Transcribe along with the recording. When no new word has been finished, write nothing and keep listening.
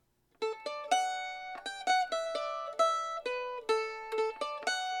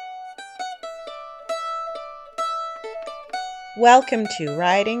Welcome to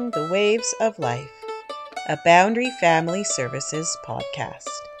Riding the Waves of Life, a Boundary Family Services podcast.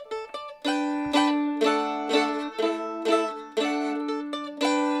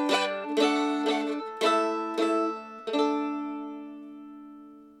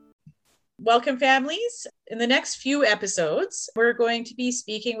 Welcome, families. In the next few episodes, we're going to be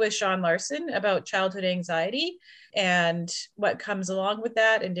speaking with Sean Larsen about childhood anxiety and what comes along with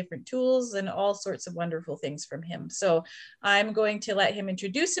that, and different tools and all sorts of wonderful things from him. So I'm going to let him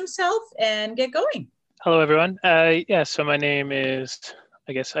introduce himself and get going. Hello, everyone. So my name is,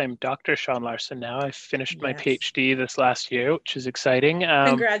 I'm Dr. Sean Larsen now. I finished my PhD this last year, which is exciting.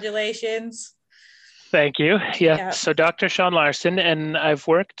 Congratulations. Thank you. So Dr. Sean Larsen, and I've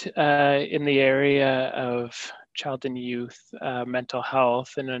worked in the area of child and youth mental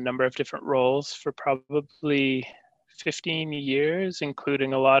health in a number of different roles for probably 15 years,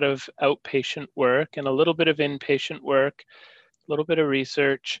 including a lot of outpatient work and a little bit of inpatient work, a little bit of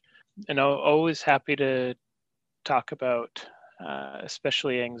research, and I'm always happy to talk about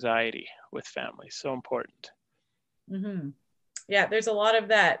especially anxiety with families. So important. Mm-hmm. Yeah, there's a lot of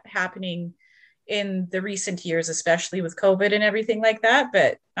that happening in the recent years, especially with COVID and everything like that,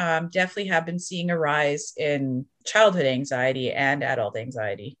 but definitely have been seeing a rise in childhood anxiety and adult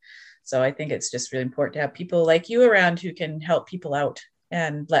anxiety. So I think it's just really important to have people like you around who can help people out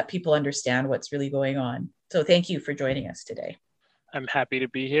and let people understand what's really going on. So thank you for joining us today. I'm happy to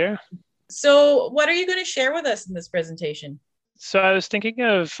be here. So what are you going to share with us in this presentation? So I was thinking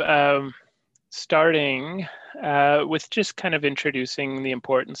of starting with just kind of introducing the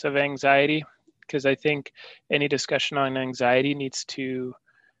importance of anxiety, because I think any discussion on anxiety needs to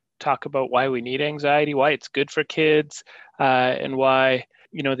talk about why we need anxiety, why it's good for kids, and why,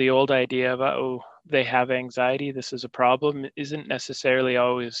 the old idea of, oh, they have anxiety, this is a problem, isn't necessarily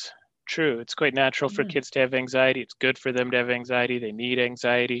always true. It's quite natural for kids to have anxiety. It's good for them to have anxiety. They need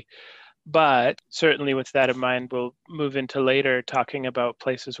anxiety. But certainly with that in mind, we'll move into later talking about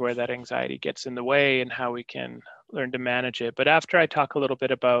places where that anxiety gets in the way and how we can learn to manage it. But after I talk a little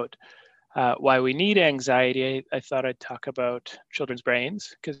bit about why we need anxiety, I thought I'd talk about children's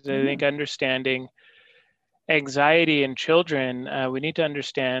brains, because I think understanding anxiety in children, we need to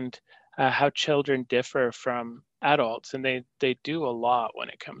understand how children differ from adults, and they do a lot when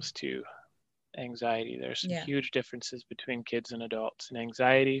it comes to anxiety. There's some huge differences between kids and adults in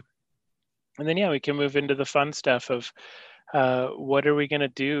anxiety. And then, we can move into the fun stuff of what are we going to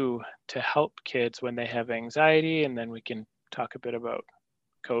do to help kids when they have anxiety? And then we can talk a bit about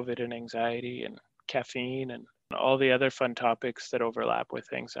COVID and anxiety and caffeine and all the other fun topics that overlap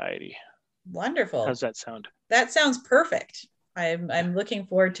with anxiety. Wonderful. How's that sound? That sounds perfect. I'm looking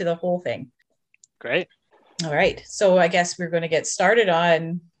forward to the whole thing. Great. All right. So I guess we're going to get started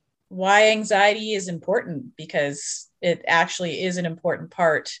on why anxiety is important, because it actually is an important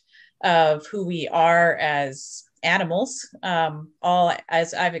part of who we are as animals.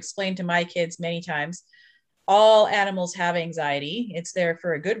 As I've explained to my kids many times, all animals have anxiety. It's there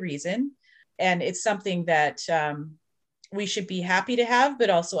for a good reason. And it's something that we should be happy to have, but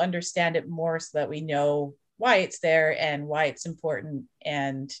also understand it more so that we know why it's there and why it's important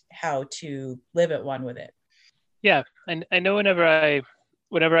and how to live at one with it. Yeah. And I know whenever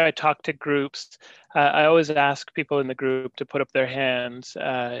I talk to groups, I always ask people in the group to put up their hands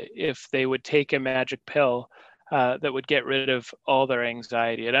if they would take a magic pill that would get rid of all their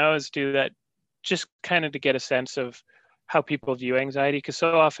anxiety. And I always do that just kind of to get a sense of how people view anxiety, because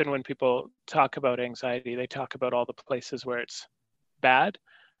so often when people talk about anxiety, they talk about all the places where it's bad.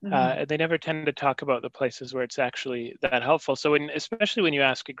 And they never tend to talk about the places where it's actually that helpful. So especially when you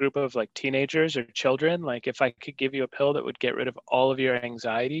ask a group of like teenagers or children, like if I could give you a pill that would get rid of all of your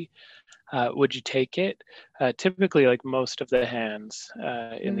anxiety, would you take it? Typically, like most of the hands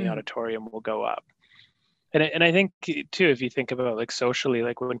in the auditorium will go up. And I think too, if you think about like socially,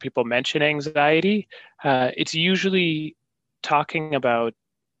 like when people mention anxiety, it's usually talking about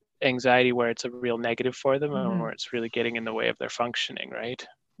anxiety where it's a real negative for them and where it's really getting in the way of their functioning, right?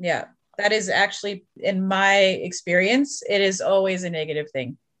 Yeah, that is actually, in my experience, it is always a negative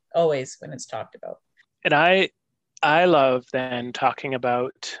thing, always when it's talked about. And I love then talking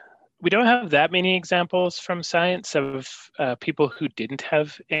about, we don't have that many examples from science of people who didn't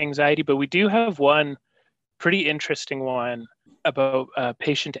have anxiety, but we do have one pretty interesting one about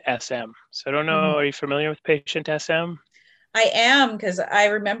patient SM. So I don't know, are you familiar with patient SM? I am, because I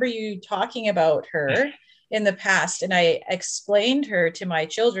remember you talking about her in the past, and I explained her to my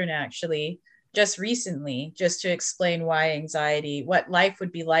children actually just recently, just to explain why anxiety, what life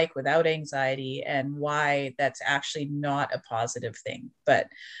would be like without anxiety, and why that's actually not a positive thing. But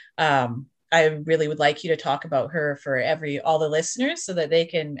I really would like you to talk about her for all the listeners so that they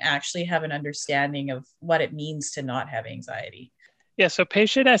can actually have an understanding of what it means to not have anxiety. Yeah, so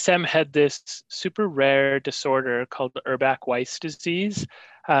patient SM had this super rare disorder called Urbach-Weiss disease,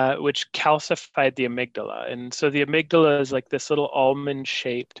 which calcified the amygdala. And so the amygdala is like this little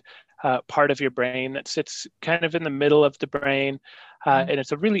almond-shaped part of your brain that sits kind of in the middle of the brain. And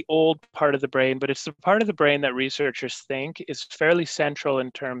it's a really old part of the brain, but it's the part of the brain that researchers think is fairly central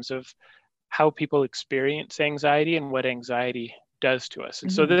in terms of how people experience anxiety and what anxiety does to us.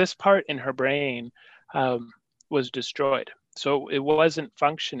 And so this part in her brain was destroyed. So it wasn't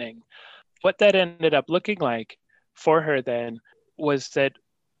functioning. What that ended up looking like for her then was that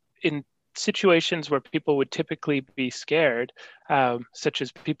in situations where people would typically be scared, such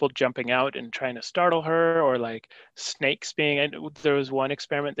as people jumping out and trying to startle her, or like snakes being, there was one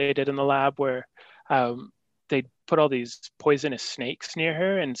experiment they did in the lab where they put all these poisonous snakes near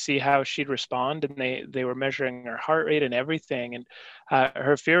her and see how she'd respond. And they were measuring her heart rate and everything. And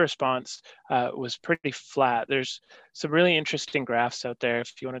her fear response was pretty flat. There's some really interesting graphs out there.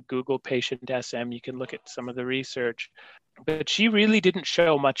 If you want to Google patient SM, you can look at some of the research. But she really didn't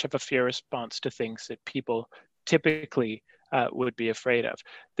show much of a fear response to things that people typically would be afraid of.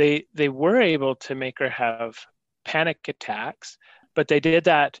 They were able to make her have panic attacks, but they did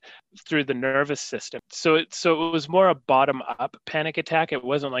that through the nervous system. So it was more a bottom up panic attack. It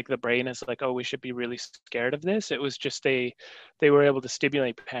wasn't like the brain is like, oh, we should be really scared of this. It was just they were able to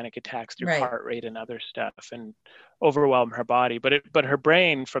stimulate panic attacks through heart rate and other stuff and overwhelm her body. But her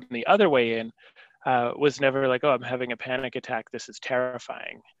brain from the other way in was never like, oh, I'm having a panic attack, this is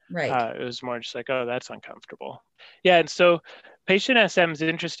terrifying. It was more just like, oh, that's uncomfortable. Yeah, and so patient SM is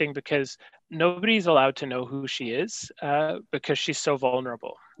interesting because nobody's allowed to know who she is because she's so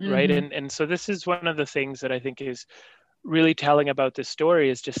vulnerable, right? And so this is one of the things that I think is really telling about this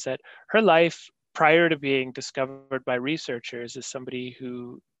story is just that her life prior to being discovered by researchers as somebody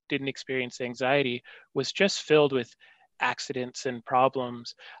who didn't experience anxiety was just filled with accidents and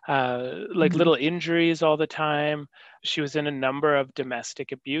problems, like little injuries all the time. She was in a number of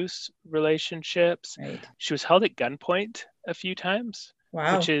domestic abuse relationships. She was held at gunpoint a few times,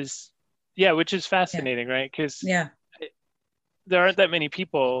 which is fascinating, right? Because there aren't that many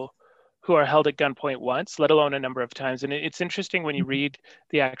people who are held at gunpoint once, let alone a number of times. And it's interesting when you read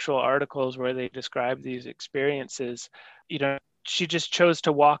the actual articles where they describe these experiences, she just chose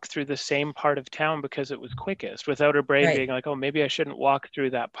to walk through the same part of town because it was quickest without her brain being like, oh, maybe I shouldn't walk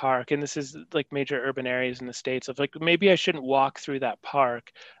through that park. And this is like major urban areas in the States of like, maybe I shouldn't walk through that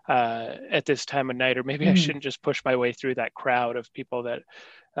park at this time of night, or maybe I shouldn't just push my way through that crowd of people that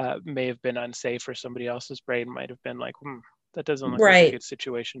may have been unsafe, or somebody else's brain might have been like, that doesn't look like a good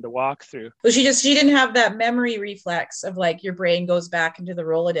situation to walk through. Well, she didn't have that memory reflex of like your brain goes back into the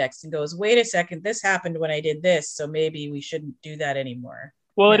Rolodex and goes, wait a second, this happened when I did this, so maybe we shouldn't do that anymore.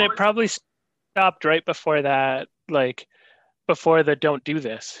 Well, and it probably stopped right before that, like before the don't do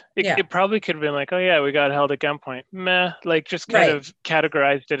this. It probably could have been like, oh yeah, we got held at gunpoint. Meh, like just kind of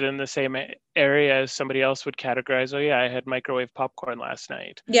categorized it in the same area as somebody else would categorize, oh yeah, I had microwave popcorn last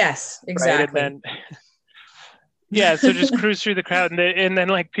night. Yes, exactly. Right? And then yeah, so just cruise through the crowd, and then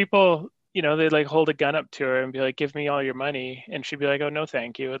like people, they'd like hold a gun up to her and be like, give me all your money, and she'd be like, oh no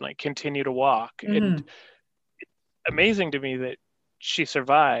thank you, and like continue to walk. And it's amazing to me that she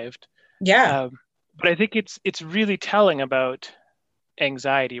survived. But I think it's really telling about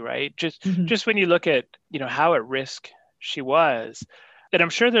anxiety, right? Just when you look at how at risk she was. And I'm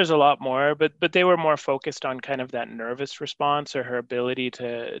sure there's a lot more, but they were more focused on kind of that nervous response or her ability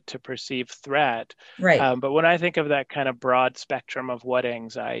to perceive threat. But when I think of that kind of broad spectrum of what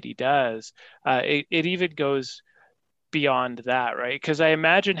anxiety does, it even goes beyond that, right? Because I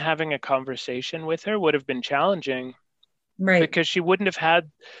imagine having a conversation with her would have been challenging, because she wouldn't have had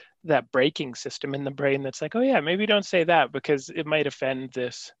that braking system in the brain that's like, oh yeah, maybe don't say that because it might offend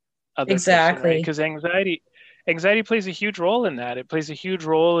this other person, right? Because anxiety plays a huge role in that. It plays a huge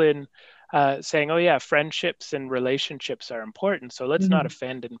role in saying, oh yeah, friendships and relationships are important, so let's not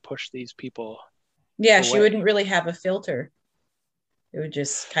offend and push these people away. She wouldn't really have a filter. It would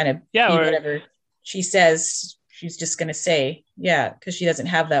just kind of be whatever she says, she's just going to say, because she doesn't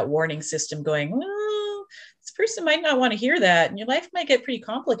have that warning system going, well, this person might not want to hear that, and your life might get pretty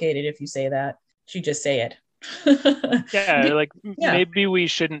complicated if you say that. She'd just say it. Maybe we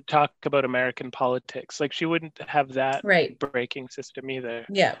shouldn't talk about American politics. Like she wouldn't have that braking system either.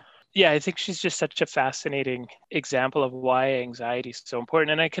 I think she's just such a fascinating example of why anxiety is so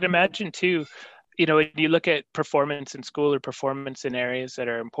important. And I could imagine too, when you look at performance in school or performance in areas that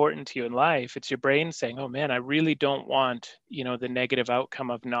are important to you in life, it's your brain saying, oh man, I really don't want, the negative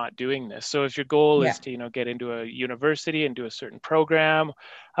outcome of not doing this. So if your goal Yeah. is to, get into a university and do a certain program,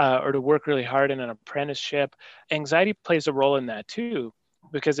 or to work really hard in an apprenticeship, anxiety plays a role in that too,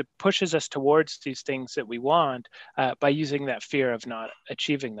 because it pushes us towards these things that we want, by using that fear of not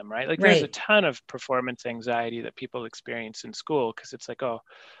achieving them, right? Like there's a Right. ton of performance anxiety that people experience in school, because it's like, oh,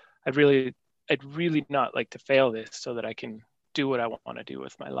 I'd really not like to fail this so that I can do what I want to do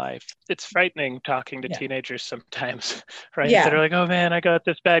with my life. It's frightening talking to Yeah. teenagers sometimes, right? That Yeah. are like, oh man, I got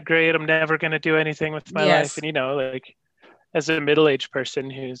this bad grade. I'm never going to do anything with my life. Yes. And, like as a middle-aged person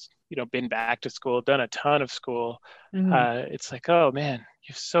who's, been back to school, done a ton of school, Hmm. it's like, oh man, you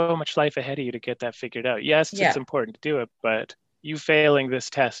have so much life ahead of you to get that figured out. Yes, it's Yeah. important to do it, but you failing this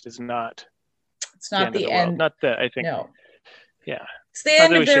test is not It's the not end of the the world. end. Not that I think, No. yeah. It's the Not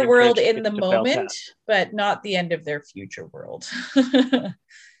end that of we should their world encourage in kids the to fail moment, tests. but not the end of their future world. Yeah,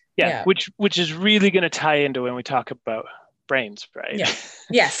 Yeah. which is really going to tie into when we talk about brains, right? Yeah.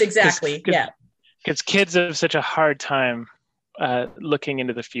 Yes, exactly. Because Yeah. kids have such a hard time looking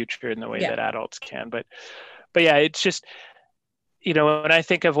into the future in the way Yeah. that adults can. But yeah, it's just, when I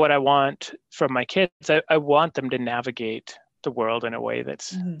think of what I want from my kids, I want them to navigate the world in a way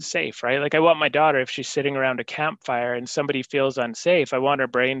that's Hmm. safe, right? Like I want my daughter, if she's sitting around a campfire and somebody feels unsafe, I want her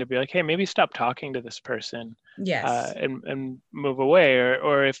brain to be like, hey, maybe stop talking to this person, Yes. and move away.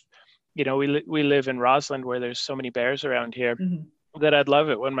 Or if, we live in Rossland where there's so many bears around here, Hmm. that I'd love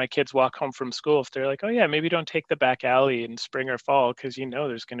it when my kids walk home from school, if they're like, oh yeah, maybe don't take the back alley in spring or fall, because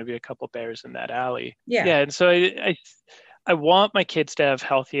there's going to be a couple bears in that alley. Yeah. Yeah, and so I want my kids to have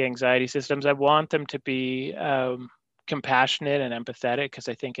healthy anxiety systems. I want them to be compassionate and empathetic, because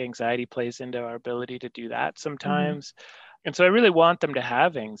I think anxiety plays into our ability to do that Hmm. sometimes. And so I really want them to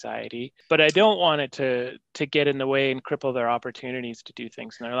have anxiety, but I don't want it to get in the way and cripple their opportunities to do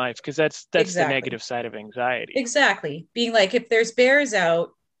things in their life, because that's the Exactly. negative side of anxiety. Exactly. Being like, if there's bears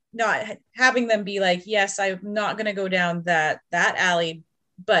out, not having them be like, yes, I'm not going to go down that alley,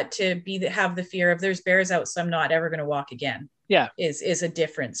 but to have the fear of there's bears out, so I'm not ever going to walk again. Yeah. Is a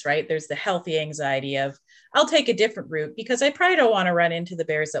difference, right? There's the healthy anxiety of I'll take a different route because I probably don't want to run into the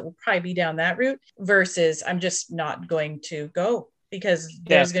bears that will probably be down that route, versus I'm just not going to go because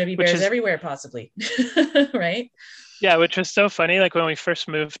Yeah, there's going to be which bears is everywhere possibly. Right. Yeah, which was so funny. Like when we first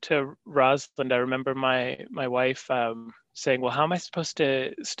moved to Rossland, I remember my wife saying, "Well, how am I supposed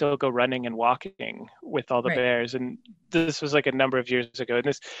to still go running and walking with all the Right. bears?" And this was like a number of years ago.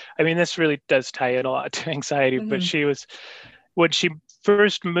 And this really does tie in a lot to anxiety. But Mm-hmm. she was when she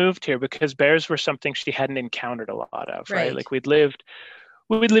first moved here, because bears were something she hadn't encountered a lot of, right? Right. Like we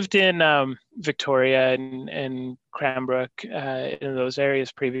lived in Victoria and Cranbrook, in those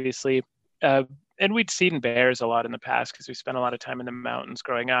areas previously. Uh, and we'd seen bears a lot in the past because we spent a lot of time in the mountains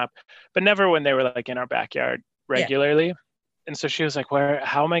growing up, but never when they were like in our backyard Yeah. regularly. And so she was like,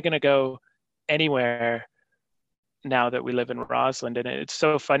 how am I going to go anywhere now that we live in Rossland? And it's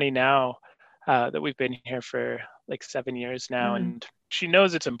so funny now, that we've been here for like 7 years now, Mm-hmm. and she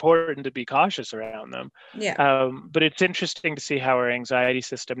knows it's important to be cautious around them. Yeah. But it's interesting to see how her anxiety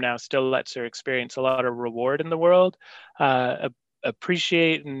system now still lets her experience a lot of reward in the world,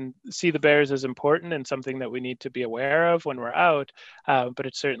 appreciate and see the bears as important and something that we need to be aware of when we're out. But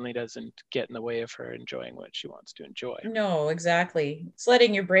it certainly doesn't get in the way of her enjoying what she wants to enjoy. No, exactly. It's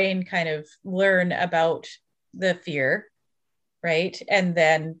letting your brain kind of learn about the fear, right? And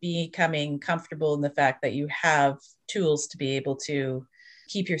then becoming comfortable in the fact that you have tools to be able to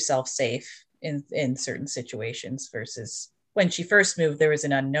keep yourself safe in certain situations, versus when she first moved, there was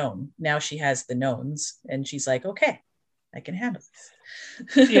an unknown. Now she has the knowns and she's like, okay, I can handle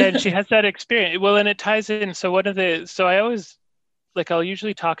Yeah, and this. she has that experience. Well, and it ties in. So I always, like, I'll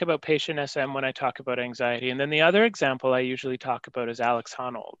usually talk about patient SM when I talk about anxiety. And then the other example I usually talk about is Alex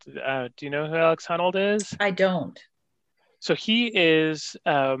Honnold. Do you know who Alex Honnold is? I don't. So he is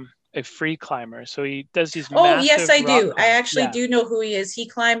a free climber. So he does these Oh, yes, massive I rock do. I climbs. actually Yeah. do know who he is. He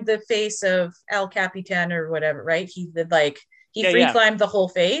climbed the face of El Capitan or whatever, right? He did like, he Yeah. free Yeah. climbed the whole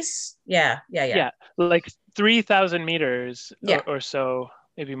face. Yeah. Yeah. Yeah. Yeah. Like 3,000 meters Yeah. or so,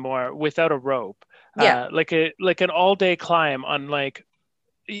 maybe more, without a rope. Yeah. Like an all day climb on like,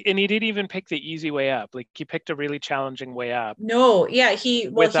 and he didn't even pick the easy way up. Like he picked a really challenging way up No. Yeah.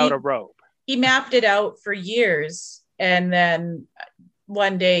 without a rope. He mapped it out for years and then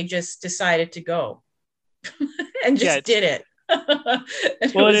one day just decided to go and Yeah. just did it. And it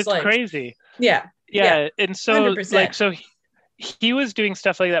And was it's like, crazy. yeah. Yeah. Yeah. And so like, 100%. he was doing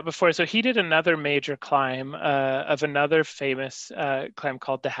stuff like that before. So he did another major climb of another famous climb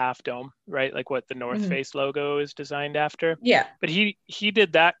called the Half Dome, right? Like what the North Mhm. Face logo is designed after. Yeah. But he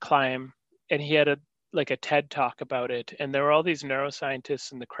did that climb, and he had a TED talk about it. And there were all these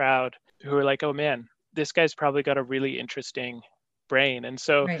neuroscientists in the crowd who were like, "Oh man, this guy's probably got a really interesting brain." And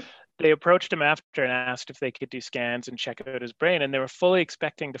so Right. they approached him after and asked if they could do scans and check out his brain. And they were fully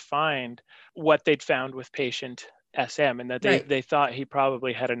expecting to find what they'd found with patient SM, and that Right. they thought he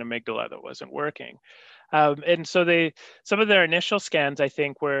probably had an amygdala that wasn't working. And so some of their initial scans, I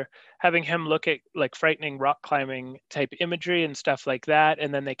think, were having him look at like frightening rock climbing type imagery and stuff like that.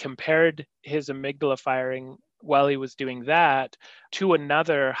 And then they compared his amygdala firing while he was doing that to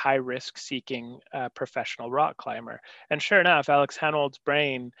another high risk seeking professional rock climber. And sure enough, Alex Hanold's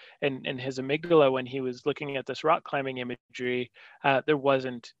brain and his amygdala, when he was looking at this rock climbing imagery, there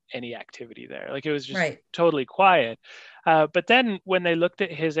wasn't any activity there. Like it was just Right. totally quiet. But then when they looked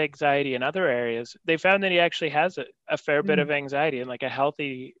at his anxiety in other areas, they found that he actually has a fair bit of Mm. anxiety and like a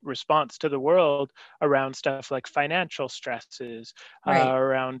healthy response to the world around stuff like financial stresses, Right.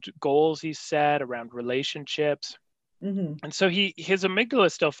 around goals he set, around relationships. Hmm. And so his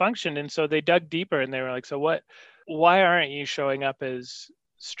amygdala still functioned. And so they dug deeper and they were like, so why aren't you showing up as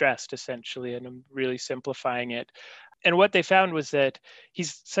stressed, essentially? And I'm really simplifying it. And what they found was that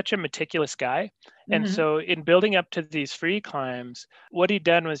he's such a meticulous guy. And Hmm. so in building up to these free climbs, what he'd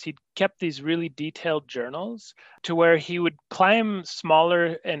done was he'd kept these really detailed journals to where he would climb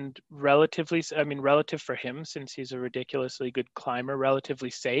smaller and relatively, I mean, relative for him, since he's a ridiculously good climber,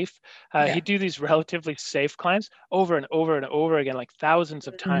 relatively safe. Yeah. He'd do these relatively safe climbs over and over and over again, like thousands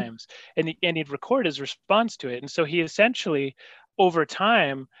of Hmm. times. And he'd record his response to it. And so he essentially, over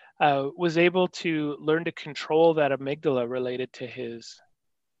time, was able to learn to control that amygdala related to his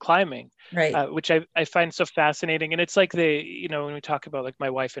climbing, Right. which I find so fascinating. And it's like when we talk about like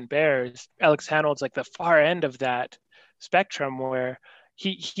my wife and bears, Alex Hanold's like the far end of that spectrum where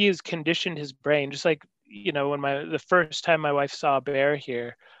he has conditioned his brain, just like, when the first time my wife saw a bear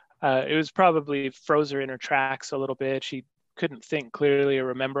here, it was probably froze her in her tracks a little bit. She couldn't think clearly or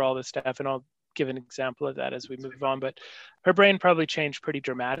remember all this stuff. And I'll give an example of that as we move on. But her brain probably changed pretty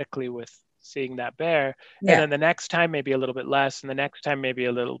dramatically with seeing that bear. And Yeah. then the next time, maybe a little bit less. And the next time, maybe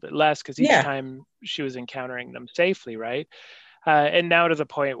a little bit less, because each Yeah. time she was encountering them safely, right? And now to the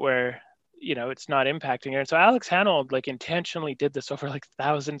point where, it's not impacting her. And so Alex Hanold like intentionally did this over like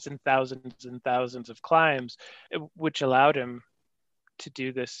thousands and thousands and thousands of climbs, which allowed him to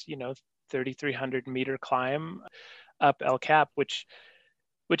do this, 3,300-meter climb up El Cap, which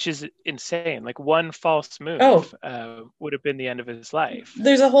is insane. Like one false Oh, move would have been the end of his life.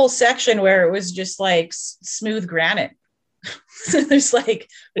 there's a whole section where it was just like smooth granite. There's like,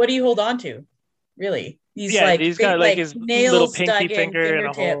 what do you hold on to? Really? These Yeah, like he's got like like his little nails pinky dug in finger and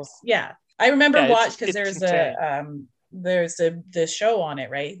a whole. fingertips. Yeah. I remember Yeah, watch because it's insane. there's a the show on it,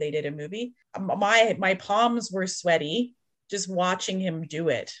 right? They did a movie. My palms were sweaty just watching him do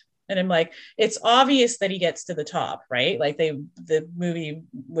it. And I'm like, it's obvious that he gets to the top, right? Like the movie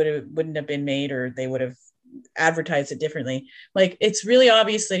wouldn't have been made, or they would have advertised it differently. Like it's really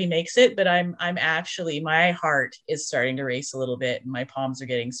obvious that he makes it, but I'm actually, my heart is starting to race a little bit and my palms are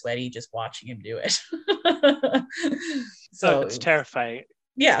getting sweaty just watching him do it. Oh, it's So terrifying.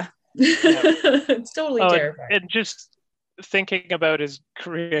 yeah. Yeah. It's totally Oh, terrifying. and just thinking about his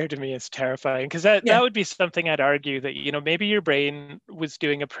career to me is terrifying, because that Yeah. would be something I'd argue that, maybe your brain was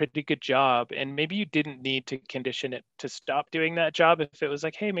doing a pretty good job and maybe you didn't need to condition it to stop doing that job if it was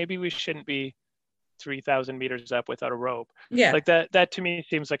like, hey, maybe we shouldn't be 3,000 meters up without a rope. Yeah. Like that to me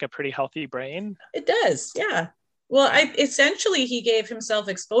seems like a pretty healthy brain. It does. Yeah. Well, I essentially he gave himself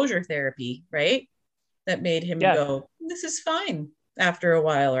exposure therapy, right? That made him Yeah. go, this is fine after a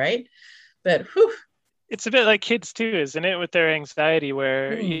while, right? But whew. It's a bit like kids too, isn't it, with their anxiety,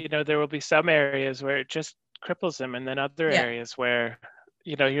 where, Mm, there will be some areas where it just cripples them, and then other yeah. areas where,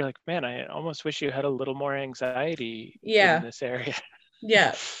 you're like, man, I almost wish you had a little more anxiety in Yeah. this area.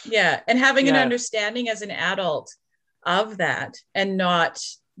 Yeah. Yeah. And having an Yeah. understanding as an adult of that and not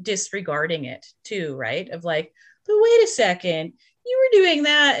disregarding it too, right? Of like, but wait a second, you were doing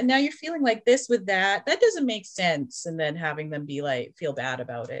that and now you're feeling like this with that. That doesn't make sense. And then having them be like, feel bad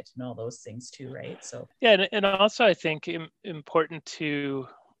about it and all those things too, right? So, Yeah. And also, I think important to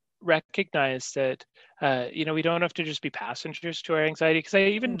recognize that, we don't have to just be passengers to our anxiety. Because I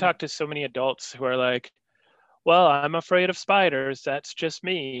even mm, talk to so many adults who are like, well, I'm afraid of spiders. That's just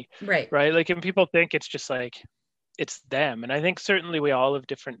me. right. Right. Like, and people think it's just like, it's them. And I think certainly we all have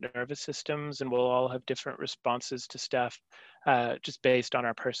different nervous systems and we'll all have different responses to stuff, just based on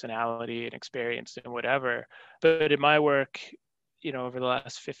our personality and experience and whatever. But in my work, over the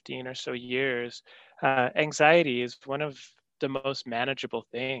last 15 or so years, anxiety is one of the most manageable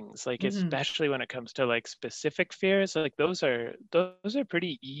things, like Mm-hmm. especially when it comes to like specific fears. Like those are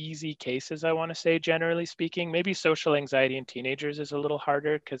pretty easy cases, I want to say, generally speaking. Maybe social anxiety in teenagers is a little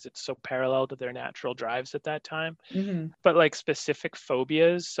harder because it's so parallel to their natural drives at that time. Mm-hmm. But like specific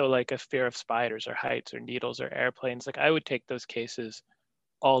phobias, so like a fear of spiders or heights or needles or airplanes, like I would take those cases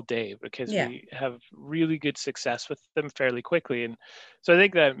all day because Yeah. we have really good success with them fairly quickly. And so I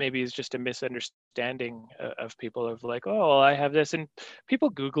think that maybe is just a misunderstanding of people, of like, oh, well, I have this. And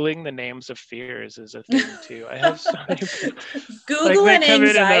people Googling the names of fears is a thing too. I have so many people, like Google they and come in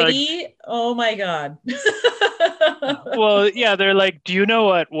and they're like, anxiety. Oh my God. well, yeah, they're like, do you know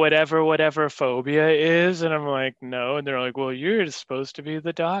what whatever phobia is? And I'm like, no. And they're like, well, you're supposed to be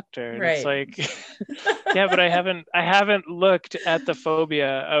the doctor. And it's Right. like, yeah, but I haven't looked at the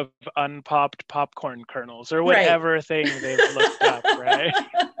phobia of unpopped popcorn kernels or Right. whatever thing they've looked up, right?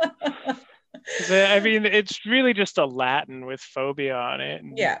 I mean, it's really just a Latin with phobia on it.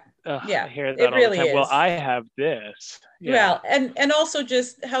 And Yeah. I Yeah. hear It that all the really time. Well, is. I have this. Yeah. Well, and also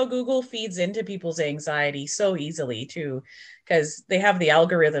just how Google feeds into people's anxiety so easily too, because they have the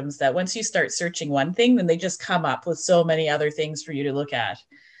algorithms that once you start searching one thing, then they just come up with so many other things for you to look at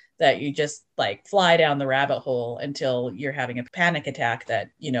that you just like fly down the rabbit hole until you're having a panic attack that,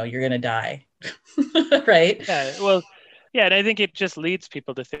 you're going to die. Right? Yeah. Well, yeah, and I think it just leads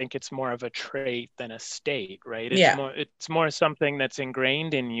people to think it's more of a trait than a state, right? It's Yeah. more something that's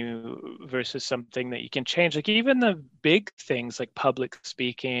ingrained in you versus something that you can change. Like even the big things like public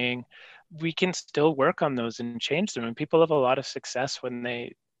speaking, we can still work on those and change them. And people have a lot of success when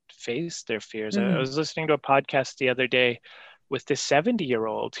they face their fears. I Mm-hmm. was listening to a podcast the other day with this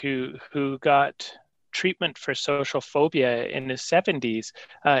 70-year-old who got treatment for social phobia in his 70s,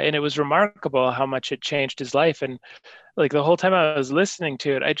 and it was remarkable how much it changed his life. And like the whole time I was listening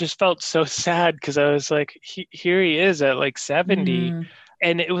to it, I just felt so sad because I was like, here he is at like 70, Mm,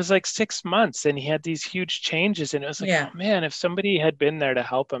 and it was like 6 months and he had these huge changes. And it was like, yeah. oh man, if somebody had been there to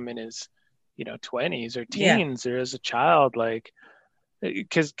help him in his 20s or Yeah. teens or as a child, like,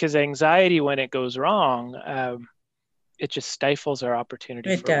 because anxiety, when it goes wrong, it just stifles our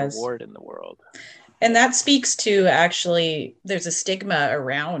opportunity It for does. reward in the world. And Yeah. that speaks to actually, there's a stigma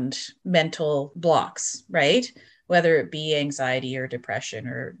around mental blocks, right? Whether it be anxiety or depression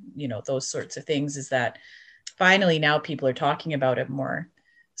or, those sorts of things, is that finally now people are talking about it more.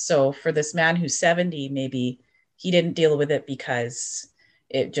 So for this man who's 70, maybe he didn't deal with it because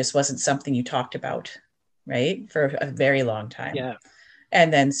it just wasn't something you talked about, right? For a very long time. Yeah.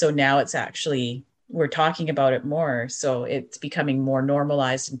 And then so now it's actually, we're talking about it more, so it's becoming more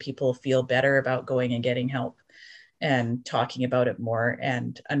normalized and people feel better about going and getting help and talking about it more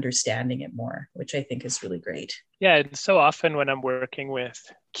and understanding it more, which I think is really great. Yeah, and so often when I'm working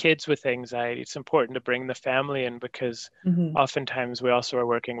with kids with anxiety, it's important to bring the family in because Mm-hmm. oftentimes we also are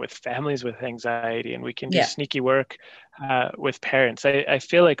working with families with anxiety, and we can do Yeah. sneaky work with parents. I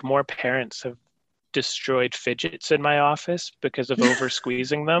feel like more parents have destroyed fidgets in my office because of over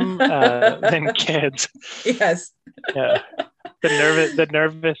squeezing them than kids. Yes. Yeah, the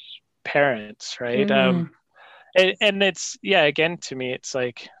nervous parents, right? Mm-hmm. And it's, yeah, again, to me it's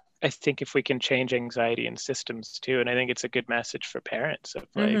like, I think if we can change anxiety in systems too, and I think it's a good message for parents of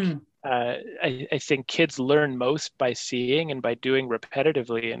like, Mm-hmm. I think kids learn most by seeing and by doing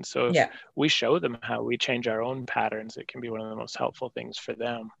repetitively, and so if Yeah. we show them how we change our own patterns, it can be one of the most helpful things for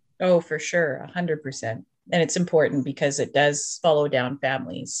them. Oh, for sure. 100%. And it's important because it does follow down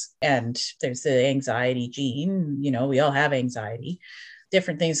families. And there's the anxiety gene. We all have anxiety.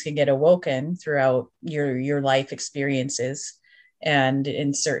 Different things can get awoken throughout your life experiences. And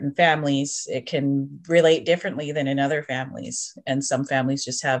in certain families, it can relate differently than in other families. And some families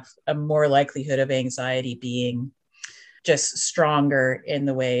just have a more likelihood of anxiety being just stronger in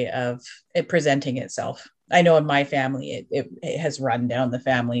the way of it presenting itself. I know in my family, it has run down the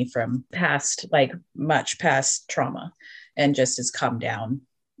family from past, like much past trauma, and just has come down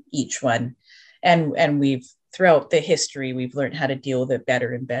each one. And we've, throughout the history, we've learned how to deal with it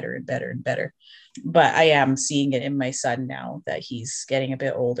better and better and better and better. But I am seeing it in my son now that he's getting a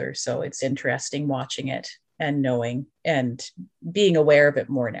bit older. So it's interesting watching it and knowing and being aware of it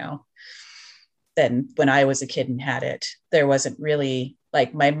more now than when I was a kid and had it. There wasn't really,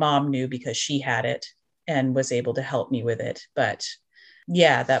 like, my mom knew because she had it and was able to help me with it. But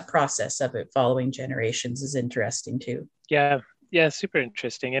yeah, that process of it following generations is interesting too. Yeah, Yeah, super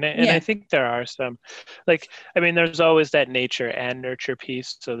interesting. And I Yeah. think there are some, like, I mean, there's always that nature and nurture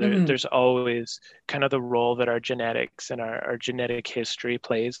piece. So Hmm. there's always kind of the role that our genetics and our genetic history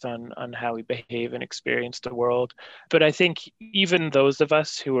plays on how we behave and experience the world. But I think even those of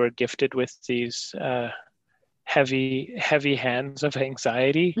us who are gifted with these heavy hands of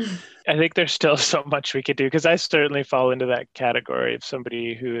anxiety, I think there's still so much we could do, because I certainly fall into that category of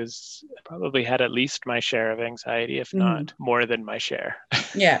somebody who has probably had at least my share of anxiety, if Hmm. not more than my share.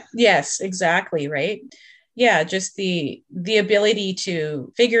 Yeah. Yes, exactly. Right. Yeah. Just the ability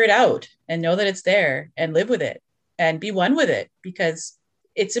to figure it out and know that it's there and live with it and be one with it because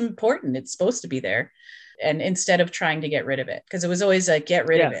it's important. It's supposed to be there. And instead of trying to get rid of it, because it was always like, get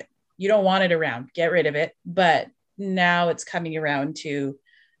rid of Yeah, it. You don't want it around, get rid of it. But now it's coming around to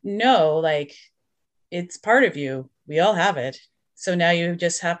no, like it's part of you. We all have it. So now you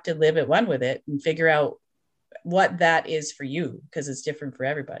just have to live at one with it and figure out what that is for you because it's different for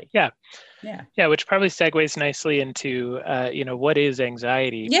everybody. yeah, Yeah. yeah, which probably segues nicely into what is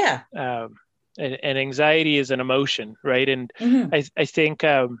anxiety. Yeah. Um, and anxiety is an emotion, right? And Mm-hmm. I think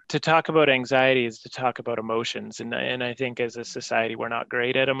to talk about anxiety is to talk about emotions. And I think as a society, we're not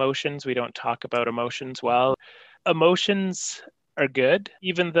great at emotions. We don't talk about emotions well. Emotions are good,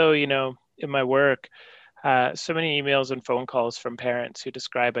 even though, in my work, so many emails and phone calls from parents who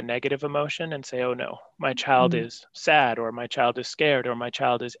describe a negative emotion and say, oh no, my child Mm-hmm. is sad, or my child is scared, or my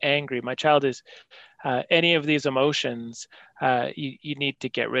child is angry, my child is any of these emotions. You need to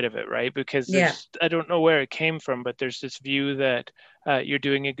get rid of it, right? Because Yeah. I don't know where it came from, but there's this view that you're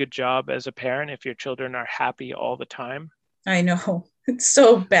doing a good job as a parent if your children are happy all the time. I know. It's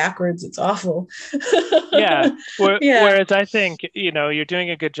so backwards. It's awful. Yeah. Yeah. Whereas I think, you're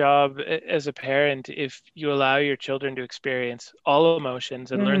doing a good job as a parent if you allow your children to experience all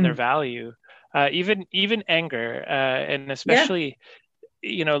emotions and learn their Mm-hmm. value, even anger, and Yeah. especially,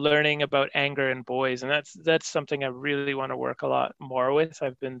 learning about anger in boys. And that's something I really want to work a lot more with.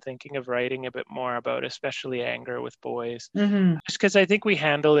 I've been thinking of writing a bit more about, especially anger with boys, Mm-hmm. just because I think we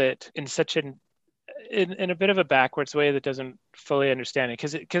handle it in such in a bit of a backwards way that doesn't fully understand it,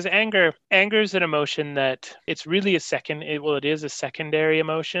 because anger is an emotion that it's really it is a secondary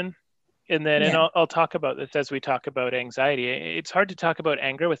emotion. And then, and Yeah. I'll talk about this as we talk about anxiety. It's hard to talk about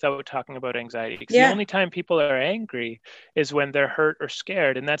anger without talking about anxiety, because the Yeah. only time people are angry is when they're hurt or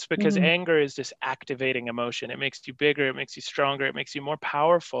scared. And that's because Mm-hmm. anger is this activating emotion. It makes you bigger, it makes you stronger, it makes you more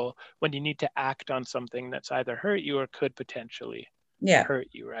powerful when you need to act on something that's either hurt you or could potentially Yeah. hurt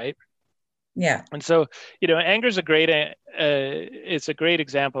you, right? Yeah. And so, anger is it's a great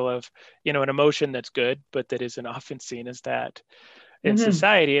example of, an emotion that's good, but that isn't often seen as that in Mm-hmm.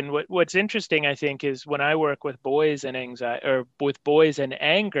 society. And what's interesting, I think, is when I work with boys and anxiety, or with boys and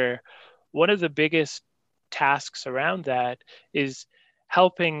anger, one of the biggest tasks around that is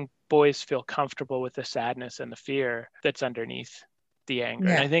helping boys feel comfortable with the sadness and the fear that's underneath the anger.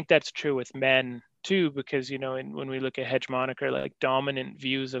 And I Yeah. think that's true with men too, because, when we look at hegemonic or like dominant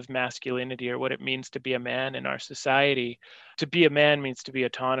views of masculinity or what it means to be a man in our society, to be a man means to be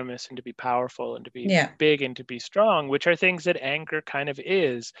autonomous and to be powerful and to be Yeah. big and to be strong, which are things that anger kind of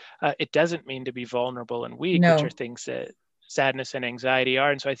is. It doesn't mean to be vulnerable and weak, which are No. things that sadness and anxiety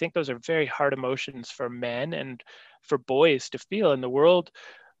are. And so I think those are very hard emotions for men and for boys to feel in the world.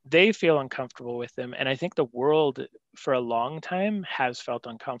 They feel uncomfortable with them. And I think the world for a long time has felt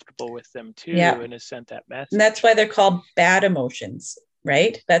uncomfortable with them too, Yeah. and has sent that And that's message. why they're called bad emotions,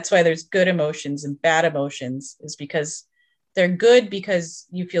 right? That's why there's good emotions and bad emotions, is because they're good because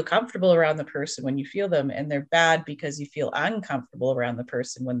you feel comfortable around the person when you feel them, and they're bad because you feel uncomfortable around the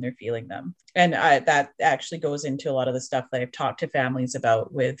person when they're feeling them. And that actually goes into a lot of the stuff that I've talked to families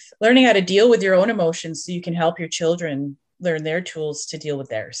about, with learning how to deal with your own emotions so you can help your children learn their tools to deal with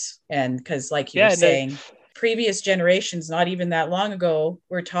theirs. And because, like you were Yeah, and saying, previous generations, not even that long ago,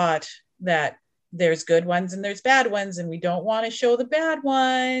 were taught that there's good ones and there's bad ones, and we don't want to show the bad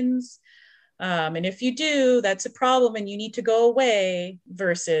ones. And if you do, that's a problem and you need to go away,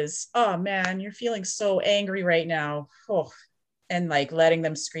 versus, oh man, you're feeling so angry right now. Oh, and like letting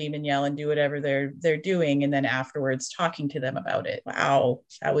them scream and yell and do whatever they're doing, and then afterwards talking to them about it. Wow,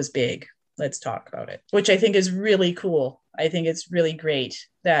 that was big. Let's talk about it. Which I think is really cool. I think it's really great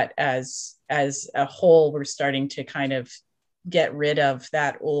that as a whole we're starting to kind of get rid of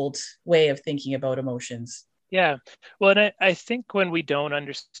that old way of thinking about emotions. yeah. Well, and I think when we don't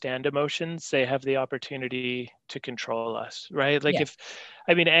understand emotions, they have the opportunity to control us, right? Like Yeah. if,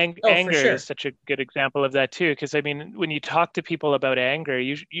 I mean, Oh, for anger is sure. such a good example of that too. Because I mean, when you talk to people about anger,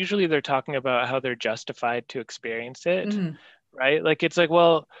 usually they're talking about how they're justified to experience it, Mm-hmm. right? Like it's like,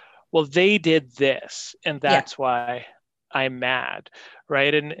 well, they did this, and Yeah. that's why I'm mad,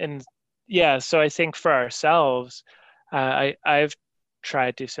 right? And yeah, so I think for ourselves, I've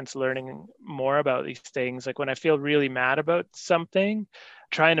tried to, since learning more about these things, like when I feel really mad about something,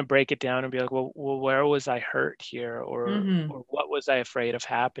 trying to break it down and be like, well, where was I hurt here, Mm-hmm. or what was I afraid of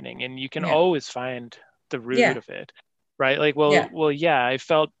happening? And you can Yeah. always find the root Yeah. of it, right? Like, Yeah. yeah,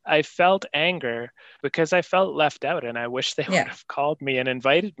 I felt anger because I felt left out, and I wish they would Yeah. have called me and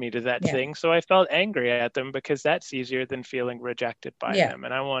invited me to that Yeah. thing. So I felt angry at them because that's easier than feeling rejected by Yeah. them,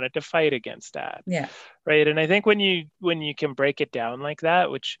 and I wanted to fight against that, Yeah. right? And I think when you can break it down like that,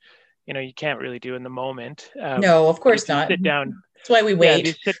 which you can't really do in the moment, No, of but course if you not. sit down, That's why we yeah, if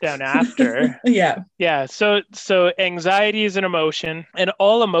you wait. sit down after, Yeah. yeah, so anxiety is an emotion, and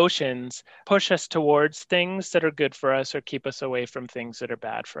all emotions push us towards things that are good for us or keep us away from things that are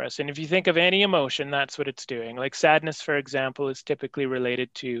bad for us. And if you think of any emotion, that's what it's doing. Like sadness, for example, is typically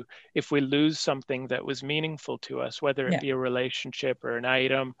related to if we lose something that was meaningful to us, whether it Yeah. be a relationship or an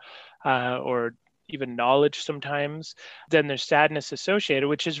item, or even knowledge sometimes, then there's sadness associated,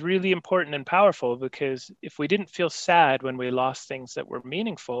 which is really important and powerful, because if we didn't feel sad when we lost things that were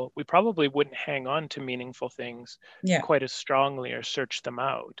meaningful, we probably wouldn't hang on to meaningful things Yeah. quite as strongly or search them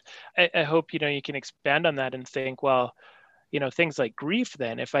out. I hope you can expand on that and think, well, things like grief,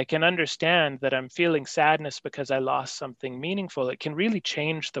 then if I can understand that I'm feeling sadness because I lost something meaningful, it can really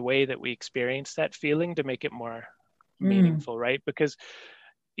change the way that we experience that feeling to make it more Mm. meaningful, right? Because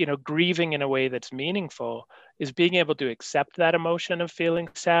grieving in a way that's meaningful is being able to accept that emotion of feeling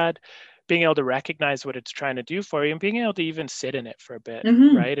sad, being able to recognize what it's trying to do for you, and being able to even sit in it for a bit,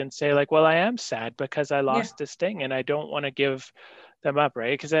 Mm-hmm. right? And say, like, well, I am sad because I Yeah. lost this thing and I don't want to give them up,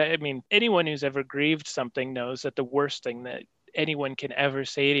 right? Because I mean, anyone who's ever grieved something knows that the worst thing that anyone can ever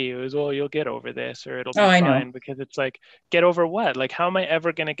say to you is, well, you'll get over this or it'll Oh, be I know. fine. Because it's like, get over what? Like, how am I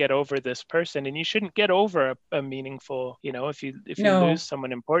ever going to get over this person? And you shouldn't get over a meaningful, if you lose No.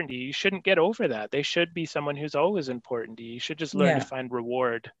 someone important to you, you shouldn't get over that. They should be someone who's always important to you. You should just learn to Yeah. find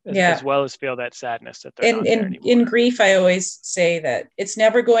reward, as Yeah. well as feel that sadness that they're And not there in anymore. grief, I always say that it's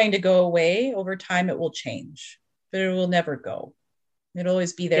never going to go away. Over time, it will change, but it will never go. It'll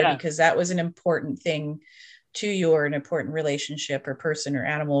always be there Yeah. because that was an important thing to you, or an important relationship or person or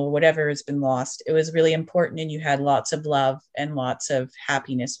animal or whatever has been lost. It was really important, and you had lots of love and lots of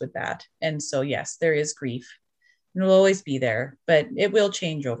happiness with that. And so, yes, there is grief. It'll always be there, but it will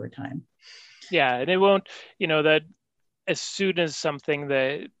change over time. Yeah. And it won't, that as soon as something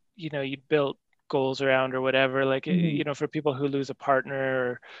that, you'd built goals around or whatever, like, Mm-hmm. for people who lose a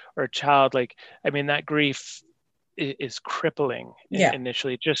partner or a child, like, I mean, that grief is crippling Yeah.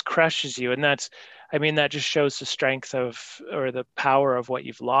 initially. It just crushes you. And that just shows the strength of, or the power of what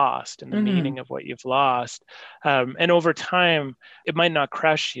you've lost and the Mm-hmm. meaning of what you've lost. And over time, it might not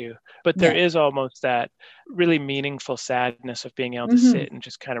crush you, but there Yeah. is almost that really meaningful sadness of being able to Mm-hmm. sit and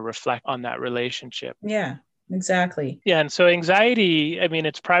just kind of reflect on that relationship. Yeah. Exactly. Yeah, and so anxiety, I mean,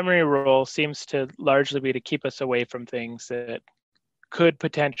 its primary role seems to largely be to keep us away from things that could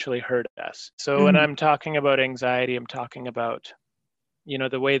potentially hurt us. So when Mm-hmm. I'm talking about anxiety, I'm talking about,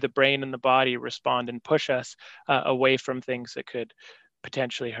 the way the brain and the body respond and push us away from things that could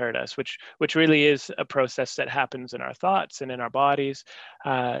potentially hurt us, which really is a process that happens in our thoughts and in our bodies,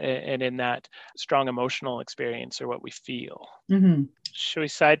 and in that strong emotional experience or what we feel. Mm-hmm. Should we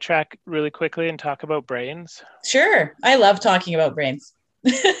sidetrack really quickly and talk about brains? Sure. I love talking about brains.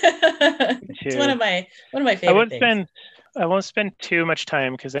 It's Too. one of my I favorite won't things. spend I won't spend too much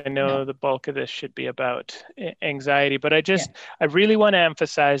time because I know No. the bulk of this should be about anxiety, but Yeah. I really want to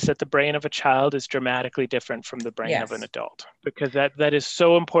emphasize that the brain of a child is dramatically different from the brain of an Yes. adult, because that is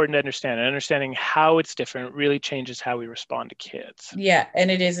so important to understand. And understanding how it's different really changes how we respond to kids. Yeah,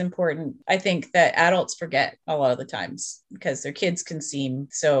 and it is important. I think that adults forget a lot of the times because their kids can seem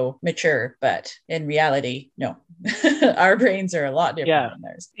so mature, but in reality, no. Our brains are a lot different Yeah. than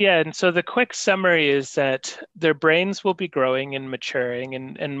theirs. Yeah. And so the quick summary is that their brains will be growing and maturing,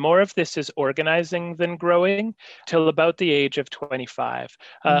 and more of this is organizing than growing till about the age of 25.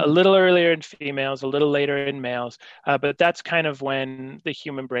 A Mm-hmm. little earlier in females, a little later in males, but that's kind of when the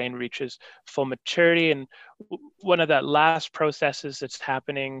human brain reaches full maturity. And one of the last processes that's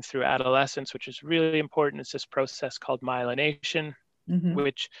happening through adolescence, which is really important, is this process called myelination, Mm-hmm.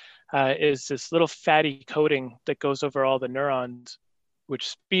 which is this little fatty coating that goes over all the neurons, which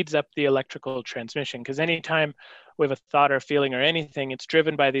speeds up the electrical transmission. Because anytime we have a thought or feeling or anything, it's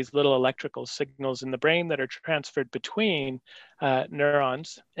driven by these little electrical signals in the brain that are transferred between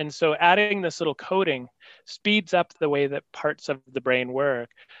neurons. And so adding this little coating speeds up the way that parts of the brain work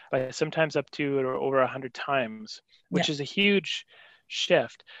by sometimes up to or over 100 times, Yeah. which is a huge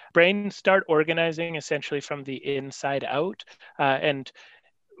shift. Brains start organizing essentially from the inside out. And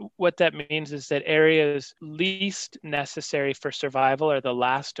what that means is that areas least necessary for survival are the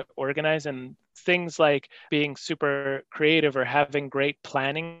last to organize, and things like being super creative or having great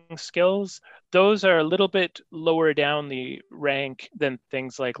planning skills, those are a little bit lower down the rank than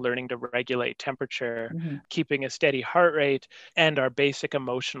things like learning to regulate temperature, keeping a steady heart rate, and our basic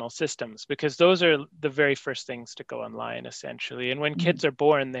emotional systems, because those are the very first things to go online essentially. And when kids are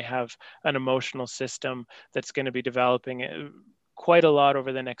born, they have an emotional system that's going to be developing quite a lot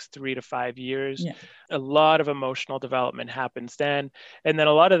over the next 3 to 5 years. Yeah. A lot of emotional development happens then. And then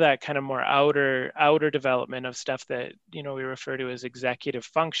a lot of that kind of more outer development of stuff that, we refer to as executive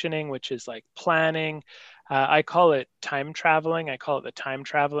functioning, which is like planning. I call it time traveling. I call it the time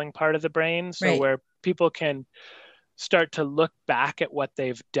traveling part of the brain. So where people can start to look back at what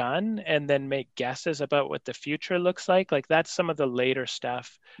they've done and then make guesses about what the future looks like. Like that's some of the later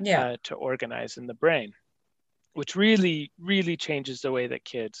stuff to organize in the brain, which really, really changes the way that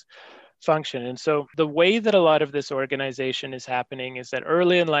kids function. And so the way that a lot of this organization is happening is that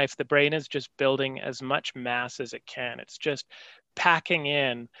early in life, the brain is just building as much mass as it can. It's just packing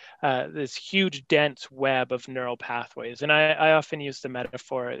in this huge, dense web of neural pathways. And I often use the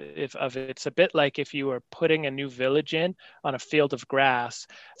metaphor of it's a bit like if you were putting a new village in on a field of grass.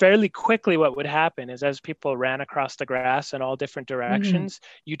 Fairly quickly, what would happen is as people ran across the grass in all different directions,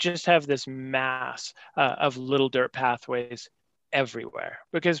 you just have this mass of little dirt pathways everywhere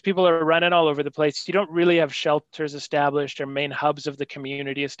because people are running all over the place. You don't really have shelters established or main hubs of the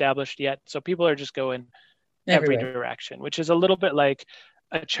community established yet. So people are just going every direction, which is a little bit like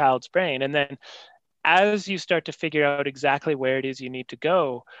a child's brain. And then as you start to figure out exactly where it is you need to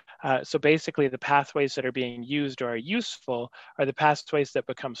go, so basically the pathways that are being used or are useful are the pathways that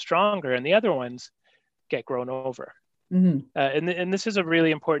become stronger, and the other ones get grown over. And this is a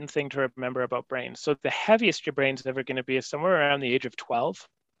really important thing to remember about brains. So the heaviest your brain's ever going to be is somewhere around the age of 12.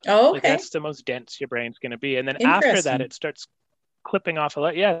 Oh, okay. Like that's the most dense your brain's going to be. And then after that, it starts clipping off a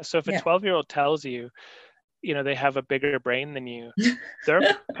lot. Yeah. So if a 12-year-old tells you, they have a bigger brain than you, there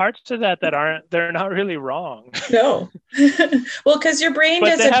are parts of that they're not really wrong. No. Well, because your brain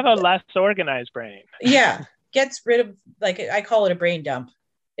but they have a less organized brain. Gets rid of, like, I call it a brain dump.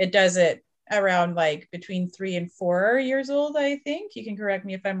 It does it around like between 3 and 4 years old, I think. You can correct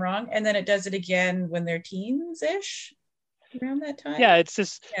me if I'm wrong. And then it does it again when they're teens-ish, around that time. Yeah, it's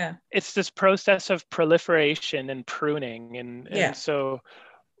this process of proliferation and pruning, and so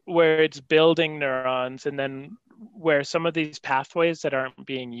where it's building neurons, and then where some of these pathways that aren't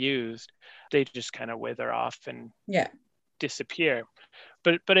being used, they just kind of wither off and disappear.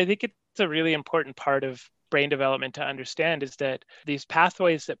 But I think it's a really important part of brain development to understand is that these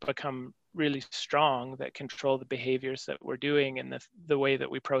pathways that become really strong, that control the behaviors that we're doing and the way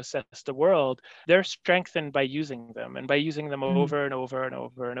that we process the world, they're strengthened by using them, and by using them over and over and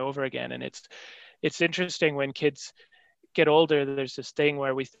over and over again. And it's interesting when kids get older, there's this thing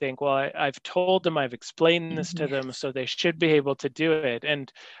where we think, well, I've told them, I've explained this to them, so they should be able to do it.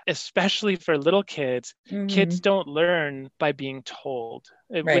 And especially for little kids, kids don't learn by being told,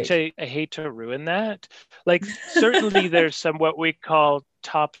 which I hate to ruin that. Like certainly there's some what we call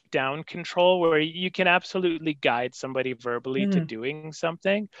top-down control where you can absolutely guide somebody verbally to doing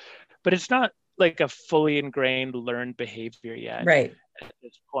something, but it's not like a fully ingrained learned behavior yet at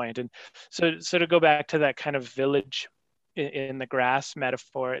this point. And so to go back to that kind of village in the grass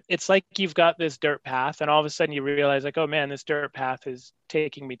metaphor, it's like you've got this dirt path and all of a sudden you realize like, oh man, this dirt path is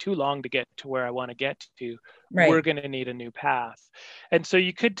taking me too long to get to where I want to get to. We're going to need a new path. And so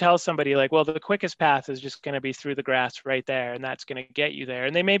you could tell somebody like, well, the quickest path is just going to be through the grass right there, and that's going to get you there.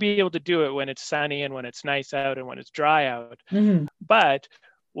 And they may be able to do it when it's sunny and when it's nice out and when it's dry out. But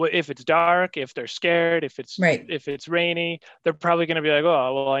if it's dark, if they're scared, if it's rainy, they're probably going to be like,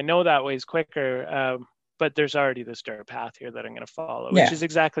 oh, well, I know that way's quicker. But there's already this dirt path here that I'm going to follow, which is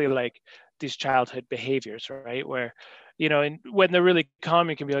exactly like these childhood behaviors, right? Where, and when they're really calm,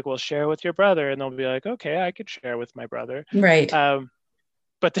 you can be like, well, share with your brother. And they'll be like, okay, I could share with my brother.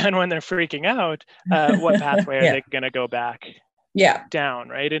 But then when they're freaking out, what pathway are they going to go back down,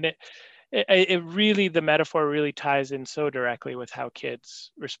 right? And it really, the metaphor really ties in so directly with how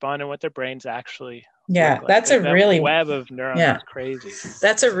kids respond and what their brains actually look like. That's like a really web of neurons is crazy.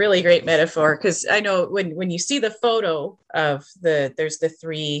 That's a really great metaphor, because I know when you see the photo of there's the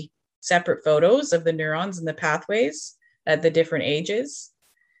 3 separate photos of the neurons and the pathways at the different ages,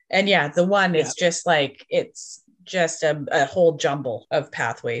 and the one is just like, it's just a whole jumble of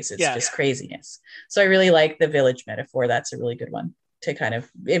pathways. It's just craziness. So I really like the village metaphor. That's a really good one. to kind of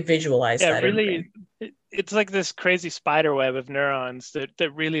visualize Yeah, that in the really, brain. it's like this crazy spider web of neurons that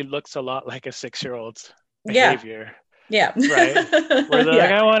really looks a lot like a 6-year-old's Yeah. behavior, Yeah. right? Where they're like,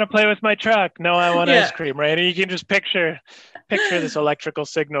 Yeah. I want to play with my truck. No, I want ice Yeah. cream, right? And you can just picture this electrical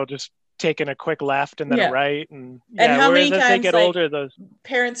signal just taking a quick left and then a Yeah. right. And And yeah, how whereas many as they times get like older, those,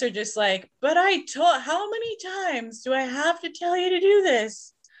 parents are just like, but I told, how many times do I have to tell you to do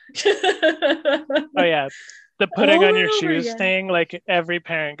this? oh yeah, the putting on Over your and over shoes again. thing, like every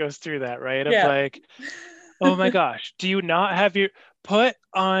parent goes through that, right? Of Yeah. like, oh my gosh, do you not have your put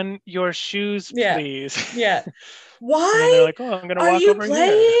on your shoes, Yeah. please? Yeah. And then they're Why like, oh, I'm going to are walk you over here.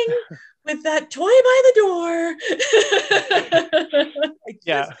 playing with that toy by the door? I just,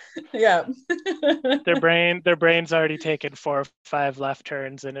 Yeah. yeah. Their brain's already taken 4 or 5 left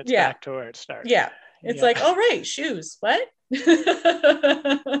turns and it's Yeah. back to where it started. Yeah. It's Yeah. like, all right, shoes. What?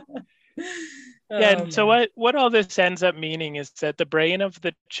 Yeah, Oh and so man. what all this ends up meaning is that the brain of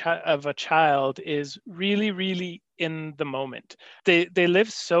of a child is really really in the moment. They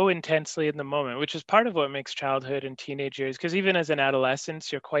live so intensely in the moment, which is part of what makes childhood and teenage years, because even as an adolescent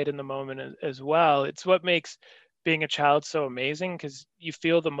you're quite in the moment as well. It's what makes being a child so amazing, because you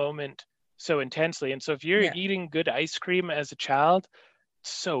feel the moment so intensely. And so if you're Yeah. eating good ice cream as a child,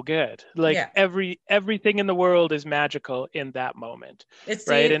 so good. Like Yeah. everything in the world is magical in that moment, It's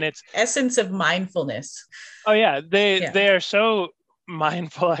right? And the it's essence of mindfulness. oh yeah, they Yeah. they are so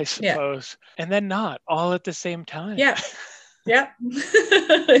mindful, I Yeah. suppose, and then not all at the same time. Yeah. Yeah.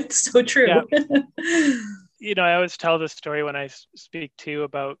 It's so Yeah, true. I always tell this story when I speak to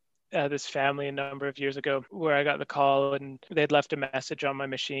about this family a number of years ago, where I got the call and they'd left a message on my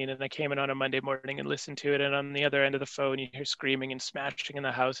machine, and I came in on a Monday morning and listened to it, and on the other end of the phone you hear screaming and smashing in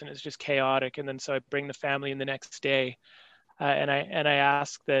the house, and it's just chaotic. And then so I bring the family in the next day, and I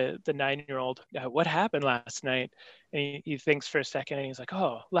ask the 9-year-old, what happened last night? And he thinks for a second, and he's like,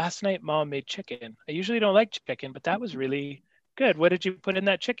 oh, last night mom made chicken. I usually don't like chicken, but that was really good. What did you put in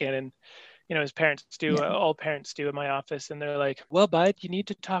that chicken? And his parents do, Yeah. all parents do in my office, and they're like, well, bud, you need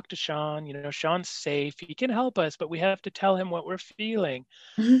to talk to Sean. Sean's safe, he can help us, but we have to tell him what we're feeling.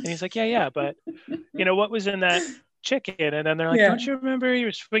 And he's like, yeah, but what was in that chicken? And then they're like, Yeah. don't you remember you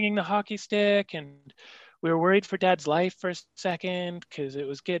were swinging the hockey stick, and we were worried for dad's life for a second because it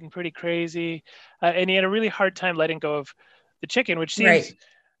was getting pretty crazy. And he had a really hard time letting go of the chicken, Right.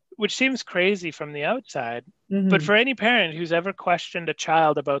 which seems crazy from the outside. But Mm-hmm. for any parent who's ever questioned a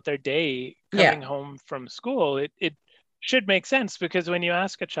child about their day Yeah. coming home from school, it should make sense, because when you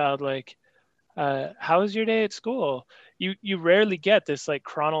ask a child, like, how was your day at school? You rarely get this like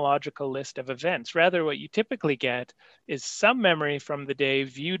chronological list of events. Rather, what you typically get is some memory from the day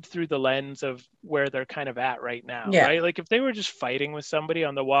viewed through the lens of where they're kind of at right now, Yeah. right? Like if they were just fighting with somebody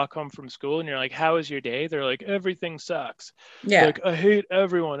on the walk home from school and you're like, how was your day? They're like, everything sucks. Yeah. Like, I hate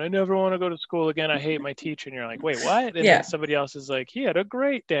everyone. I never want to go to school again. I hate my teacher. And you're like, wait, what? And then Yeah. somebody else is like, he had a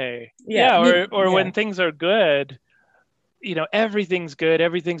great day. Yeah. Yeah, You, or yeah. when things are good, everything's good,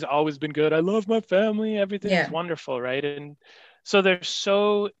 everything's always been good, I love my family, everything's Yeah. wonderful, right? And so they're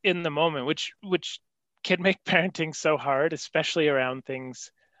so in the moment, which can make parenting so hard, especially around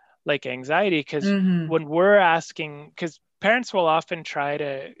things like anxiety, because Mm-hmm. when we're asking, because parents will often try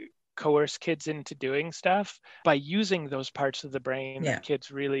to coerce kids into doing stuff by using those parts of the brain Yeah. that kids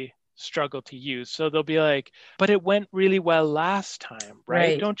really struggle to use. So they'll be like, but it went really well last time, right?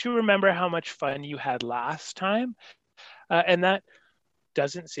 Right. Don't you remember how much fun you had last time? And that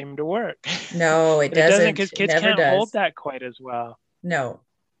doesn't seem to work. No, it And it doesn't, doesn't. because It kids never can't hold does. that quite as well. No.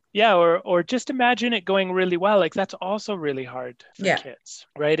 Yeah, or just imagine it going really well. Like that's also really hard for Yeah. kids,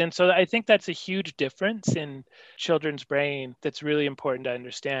 right? And so I think that's a huge difference in children's brain that's really important to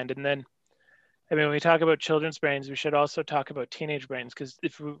understand. And then, I mean, when we talk about children's brains, we should also talk about teenage brains, because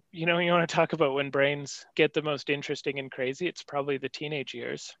if you want to talk about when brains get the most interesting and crazy, it's probably the teenage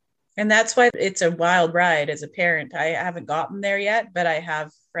years. And that's why it's a wild ride as a parent. I haven't gotten there yet, but I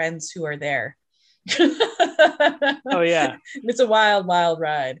have friends who are there. Oh yeah, It's a wild, wild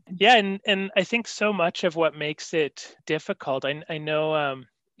ride. yeah, and I think so much of what makes it difficult, I know,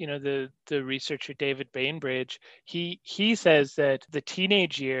 the researcher David Bainbridge, he says that the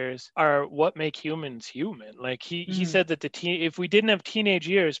teenage years are what make humans human. Like he Mm-hmm. said that if we didn't have teenage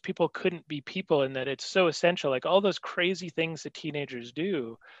years, people couldn't be people, and that it's so essential. Like all those crazy things that teenagers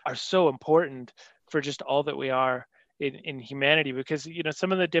do are so important for just all that we are in humanity, because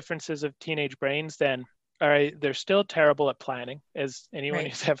some of the differences of teenage brains then they're still terrible at planning, as anyone Right.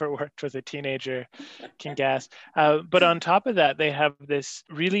 who's ever worked with a teenager can guess. But on top of that, they have this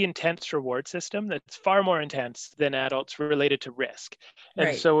really intense reward system that's far more intense than adults related to risk. And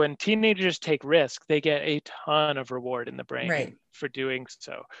Right. so when teenagers take risk, they get a ton of reward in the brain Right. for doing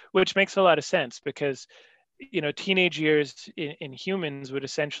so, which makes a lot of sense because teenage years in humans would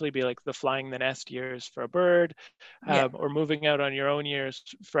essentially be like the flying the nest years for a bird, Yeah. or moving out on your own years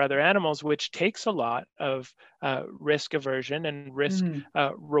for other animals, which takes a lot of risk aversion and risk Hmm.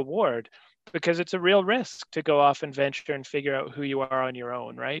 reward, because it's a real risk to go off and venture and figure out who you are on your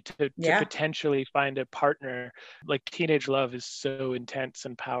own, right? To Yeah. potentially find a partner. Like teenage love is so intense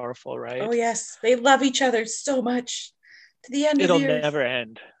and powerful, Oh right? yes, they love each other so much to the end of It'll the earth. never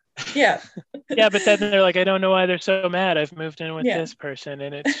end. Yeah. Yeah, but then they're like, I don't know why they're so mad. I've moved in with Yeah. this person.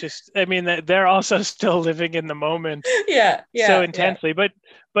 And it's just, I mean, they're also still living in the moment Yeah. so Yeah. Yeah. intensely, but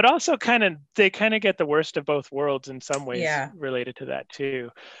also they kind of get the worst of both worlds in some ways Yeah. related to that too.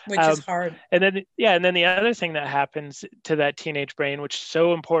 Which is Um, hard. and then the other thing that happens to that teenage brain, which is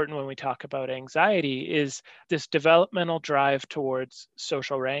so important when we talk about anxiety, is this developmental drive towards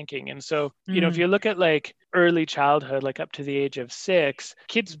social ranking. And so, if Mm. you look at like early childhood, like up to the age of 6,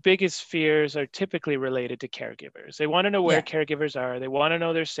 kids' biggest fears are typically related to caregivers. They want to know where Yeah. caregivers are. They want to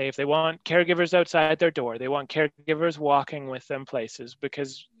know they're safe. They want caregivers outside their door. They want caregivers walking with them places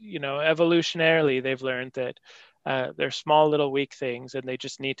because, evolutionarily, they've learned that they're small little weak things and they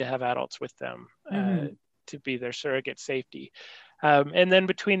just need to have adults with them Hmm. to be their surrogate safety. And then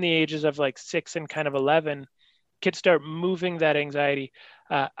between the ages of like 6 and kind of 11, kids start moving that anxiety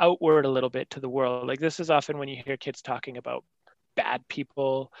outward a little bit to the world. Like this is often when you hear kids talking about bad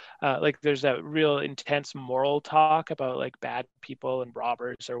people. Like there's that real intense moral talk about like bad people and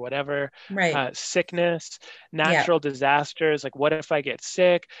robbers or whatever. Right. Sickness, Yeah. natural disasters. Like what if I get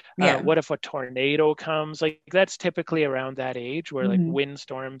sick? Yeah. What if a tornado comes? Like that's typically around that age where like Hmm.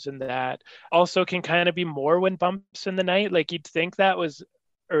 windstorms and that also can kind of be more wind bumps in the night. Like you'd think that was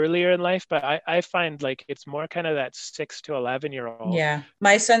earlier in life, but I find like it's more kind of that 6 to 11-year-old. Yeah.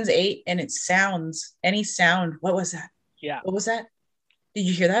 My son's 8 and it sounds, any sound. What was that? Yeah. What was that? Did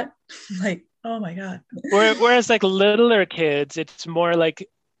you hear that? Like, oh my God. Whereas like littler kids, it's more like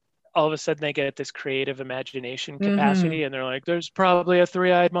all of a sudden they get this creative imagination Hmm. capacity and they're like, there's probably a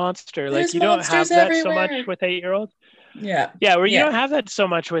three-eyed monster. Like There's you don't monsters have that so much everywhere. with 8-year-olds. Yeah. Yeah, where you Yeah. don't have that so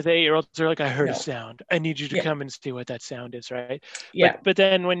much with 8-year-olds. They're like, I heard a No. sound. I need you to Yeah. come and see what that sound is, right? But Yeah. but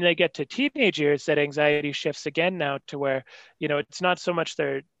then when they get to teenage years, that anxiety shifts again now to where, it's not so much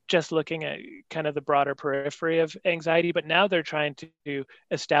they're just looking at kind of the broader periphery of anxiety, but now they're trying to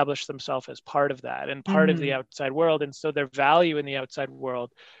establish themselves as part of that and part of the Hmm. outside world. And so their value in the outside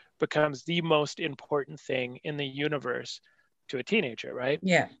world becomes the most important thing in the universe to a teenager, right?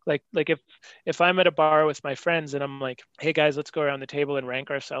 Yeah. Like if I'm at a bar with my friends and I'm like, hey guys, let's go around the table and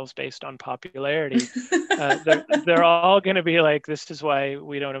rank ourselves based on popularity, they're all going to be like, this is why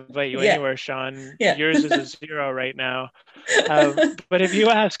we don't invite you Yeah. anywhere, Sean. Yeah. Yours is a 0 right now. But if you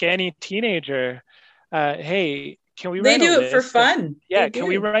ask any teenager, hey, can we They write a do it for list of, fun. They yeah, can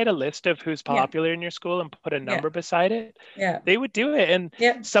we do. write a list of who's Yeah. popular in your school and put a Yeah. number beside it? Yeah. They would do it. And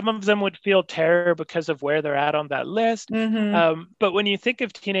Yeah. some of them would feel terror because of where they're at on that list. Hmm. But when you think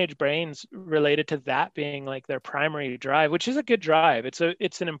of teenage brains related to that being like their primary drive, which is a good drive, it's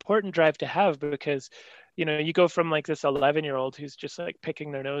an important drive to have because you go from like this 11-year-old who's just like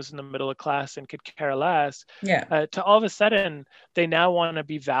picking their nose in the middle of class and could care less, Yeah. to all of a sudden they now want to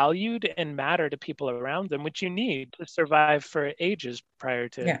be valued and matter to people around them, which you need to survive for ages prior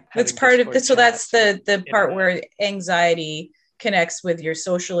to Yeah. That's having part of this. Discord So that's chats and the part internet. where anxiety connects with your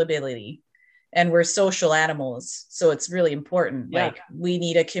social ability. And we're social animals. So it's really important. Yeah. Like we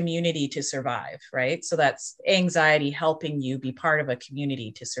need a community to survive, right? So that's anxiety helping you be part of a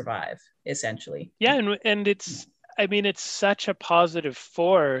community to survive, essentially. Yeah, and it's, I mean, it's such a positive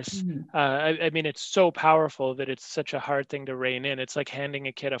force. Mhm. I mean, it's so powerful that it's such a hard thing to rein in. It's like handing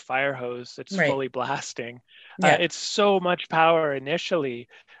a kid a fire hose that's Right. fully blasting. Yeah. It's so much power initially,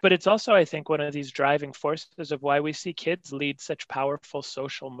 but it's also, I think, one of these driving forces of why we see kids lead such powerful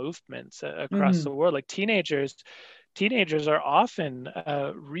social movements across the Hmm. world. Like teenagers are often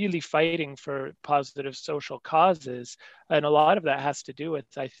really fighting for positive social causes. And a lot of that has to do with,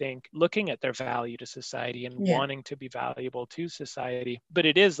 I think, looking at their value to society and Yeah. wanting to be valuable to society. But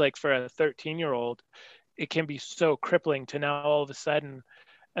it is like for a 13-year-old, it can be so crippling to now all of a sudden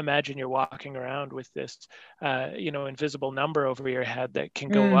imagine you're walking around with this, invisible number over your head that can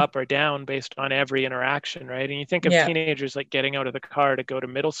go Mm. up or down based on every interaction, right? And you think of Yeah. teenagers like getting out of the car to go to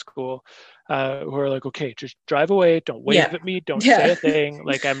middle school, who are like, okay, just drive away, don't wave Yeah. at me, don't say Yeah. a thing.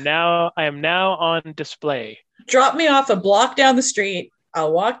 Like I am now on display. Drop me off a block down the street.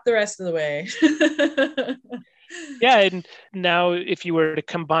 I'll walk the rest of the way. Yeah, and now if you were to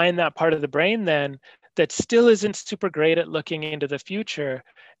combine that part of the brain then that still isn't super great at looking into the future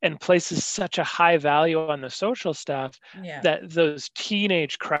and places such a high value on the social stuff, Yeah. that those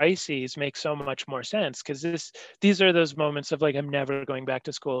teenage crises make so much more sense, because these are those moments of like, I'm never going back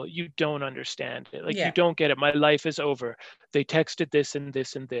to school. You don't understand it. Like, you Yeah. don't get it. My life is over. They texted this and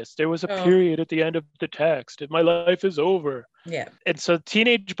this and this. There was a Oh, period at the end of the text. My life is over. yeah. And so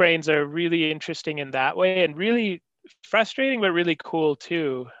teenage brains are really interesting in that way, and really frustrating, but really cool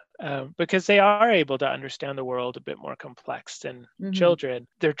too, because they are able to understand the world a bit more complex than Mm-hmm. children.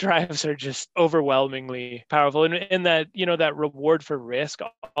 Their drives are just overwhelmingly powerful, and that that reward for risk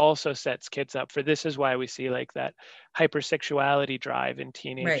also sets kids up for this. Is why we see like that hypersexuality drive in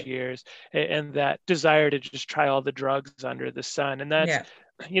teenage Right. years, and that desire to just try all the drugs under the sun. And that's, Yeah.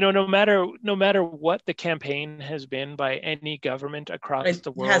 no matter what the campaign has been by any government across It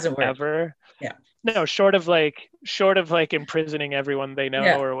the world hasn't worked. ever, Yeah. no, short of like imprisoning everyone they know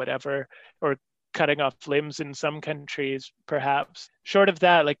Yeah. or whatever, or cutting off limbs in some countries, perhaps. Short of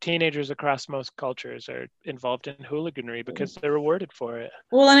that, like, teenagers across most cultures are involved in hooliganry because they're rewarded for it.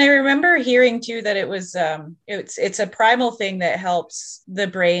 Well, and I remember hearing too that it's a primal thing that helps the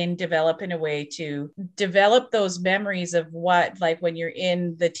brain develop in a way to develop those memories of what, like when you're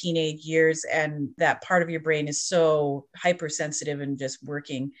in the teenage years and that part of your brain is so hypersensitive and just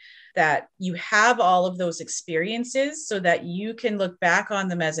working, that you have all of those experiences so that you can look back on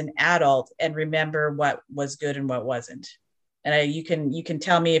them as an adult and remember what was good and what wasn't. And you can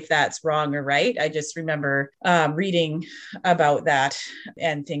tell me if that's wrong or right. I just remember reading about that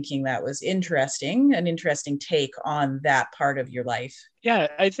and thinking that was interesting, an interesting take on that part of your life. Yeah,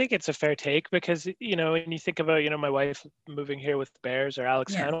 I think it's a fair take because, when you think about, my wife moving here with bears, or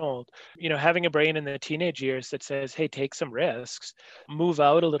Alex Yeah. Hanold, having a brain in the teenage years that says, hey, take some risks, move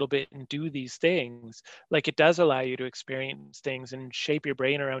out a little bit and do these things. Like, it does allow you to experience things and shape your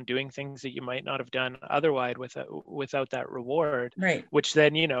brain around doing things that you might not have done otherwise without that reward, Right. which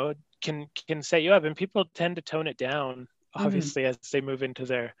then, can set you up. And people tend to tone it down, Mm-hmm. obviously, as they move into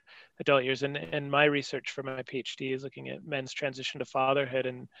their adult years. And my research for my PhD is looking at men's transition to fatherhood.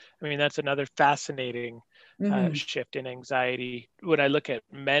 And I mean, that's another fascinating Mm-hmm. shift in anxiety. When I look at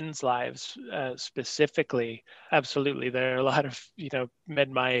men's lives specifically, absolutely, there are a lot of,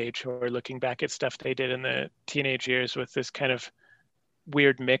 men my age who are looking back at stuff they did in the teenage years with this kind of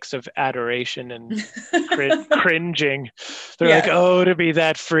weird mix of adoration and cringing. They're like, Yeah. oh, to be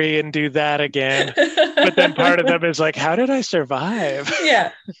that free and do that again. But then part of them is like, how did I survive?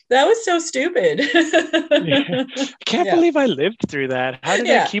 Yeah. That was so stupid. Yeah. I can't Yeah. believe I lived through that. How did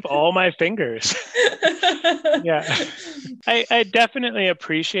I Yeah. keep all my fingers? Yeah. I definitely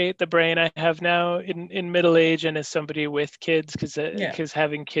appreciate the brain I have now in middle age and as somebody with kids, because Yeah.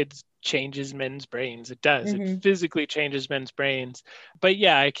 having kids changes men's brains. It does. It Mm-hmm. physically changes men's brains. But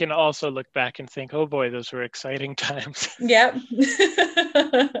yeah, I can also look back and think, oh boy, those were exciting times. Yep.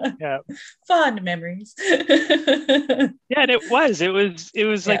 Yeah. Fond memories. Yeah, and it was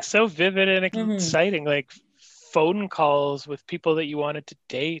Yeah. like so vivid and Mm-hmm. exciting. Like, phone calls with people that you wanted to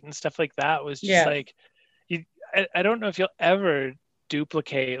date and stuff like that was just Yeah. like, I don't know if you'll ever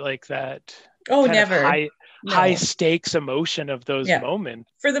duplicate like that Oh, kind of never. high No. stakes emotion of those Yeah. moments.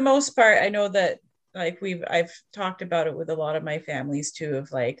 For the most part, I know that like I've talked about it with a lot of my families too,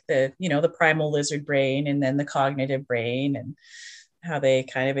 of like the primal lizard brain and then the cognitive brain, and how they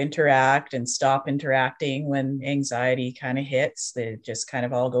kind of interact and stop interacting when anxiety kind of hits. It just kind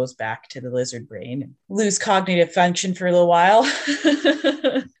of all goes back to the lizard brain and lose cognitive function for a little while.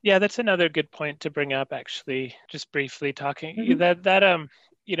 Yeah, that's another good point to bring up, actually, just briefly talking Mm-hmm.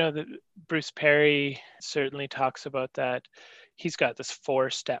 the Bruce Perry certainly talks about that. He's got this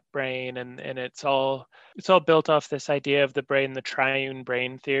 4-step brain, and it's all built off this idea of the brain, the triune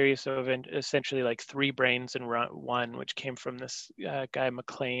brain theory. So essentially like 3 brains in one, which came from this guy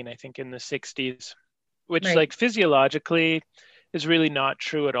McLean, I think, in the 60s, which, Right. like, physiologically is really not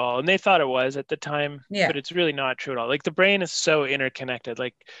true at all. And they thought it was at the time, Yeah. but it's really not true at all. Like, the brain is so interconnected.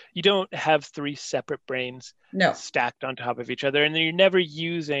 Like, you don't have 3 separate brains No. stacked on top of each other, and you're never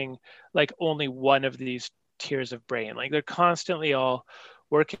using like only one of these tiers of brain. Like, they're constantly all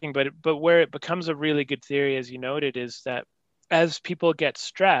working. But where it becomes a really good theory, as you noted, is that as people get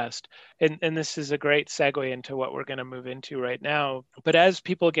stressed, and this is a great segue into what we're going to move into right now, but as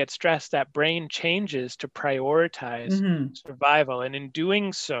people get stressed, that brain changes to prioritize survival. And in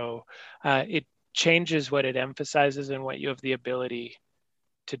doing so, it changes what it emphasizes and what you have the ability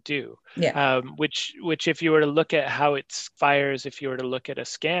to do. Which if you were to look at how it fires, if you were to look at a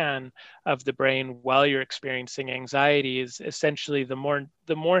scan of the brain while you're experiencing anxiety, is essentially the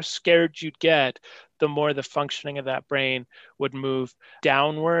more scared you'd get, the more the functioning of that brain would move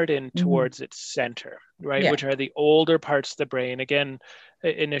downward and towards its center, right? Which are the older parts of the brain. Again,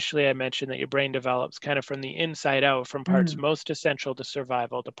 initially I mentioned that your brain develops kind of from the inside out, from parts most essential to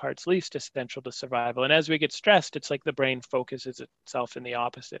survival to parts least essential to survival. And as we get stressed, it's like the brain focuses itself in the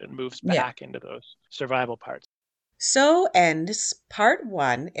opposite and moves back into those survival parts. So ends part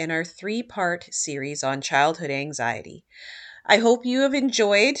 1 in our 3-part series on childhood anxiety. I hope you have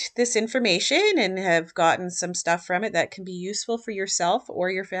enjoyed this information and have gotten some stuff from it that can be useful for yourself or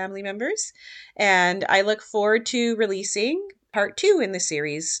your family members. And I look forward to releasing part 2 in the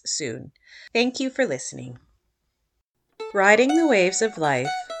series soon. Thank you for listening. Riding the Waves of Life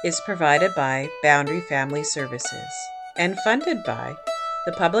is provided by Boundary Family Services and funded by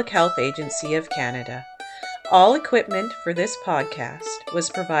the Public Health Agency of Canada. All equipment for this podcast was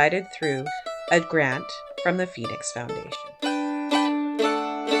provided through a grant from the Phoenix Foundation.